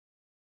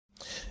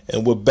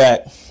And we're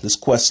back. This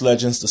Quest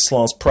Legends, the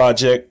Slums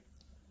Project.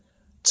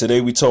 Today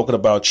we're talking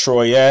about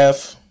Troy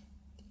Ave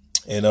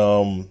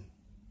and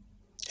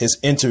his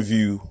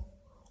interview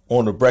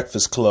on the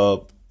Breakfast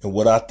Club and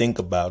what I think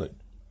about it.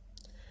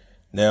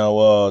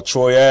 Now,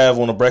 Troy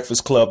Ave on the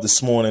Breakfast Club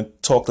this morning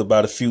talked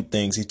about a few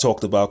things. He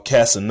talked about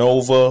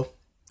Casanova.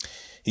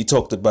 He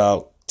talked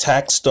about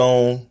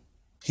Taxstone.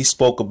 He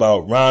spoke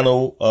about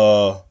Ronald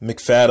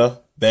McFadder,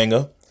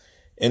 banger,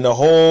 and the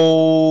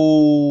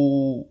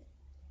whole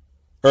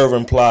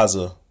Irving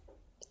Plaza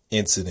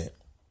incident.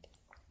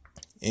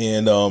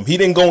 And he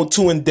didn't go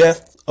too in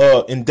depth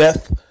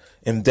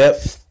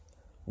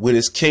with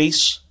his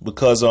case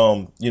because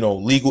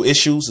legal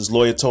issues. His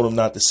lawyer told him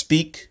not to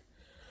speak.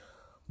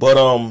 But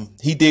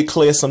he did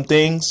clear some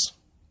things.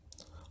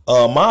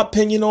 My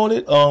opinion on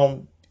it,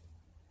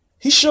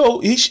 he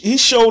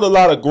showed a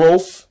lot of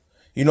growth.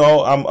 You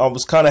know, I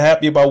was kind of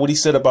happy about what he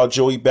said about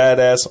Joey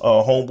Badass,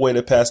 homeboy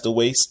that passed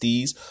away,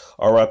 Steez,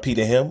 R.I.P.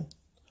 to him.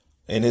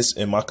 And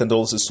my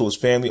condolences to his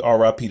family,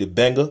 R.I.P. to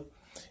Benga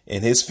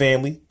and his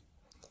family.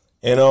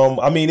 And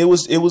I mean, it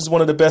was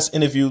one of the best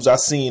interviews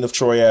I've seen of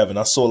Troy Ave, and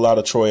I saw a lot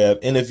of Troy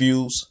Ave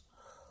interviews.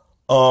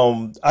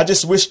 I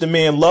just wish the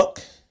man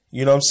luck,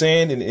 you know what I'm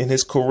saying, in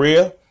his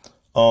career.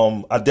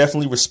 I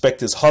definitely respect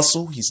his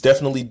hustle. He's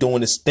definitely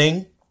doing his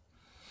thing.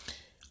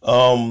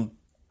 I'm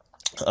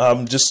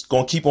just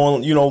gonna keep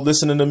on,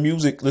 listening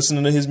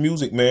to his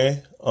music,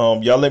 man.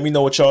 Y'all let me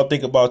know what y'all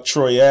think about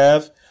Troy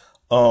Ave.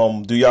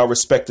 Do y'all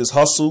respect his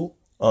hustle?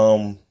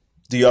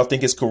 Do y'all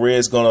think his career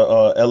is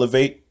gonna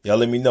elevate? Y'all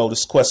let me know. This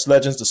is Quest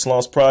Legends, the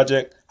Slums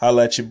Project.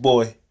 Holla at your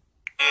boy.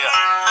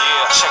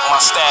 Yeah, check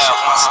my style,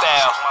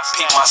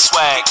 peep my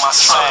swag,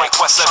 bring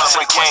Quest Legends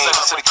to the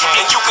game.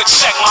 And you can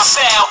check my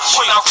style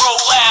when I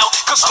roll out,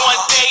 cause one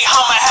day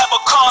I'ma have a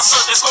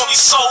concert that's gonna be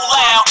so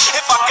loud.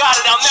 If I got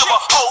it, I'll never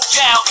hold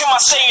down. Am I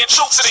saying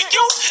true to the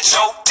youth?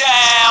 No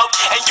doubt.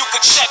 And you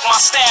can check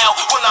my style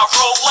when I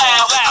roll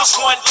out, cause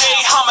one day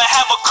I'ma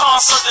have a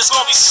concert that's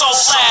gonna be so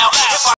loud.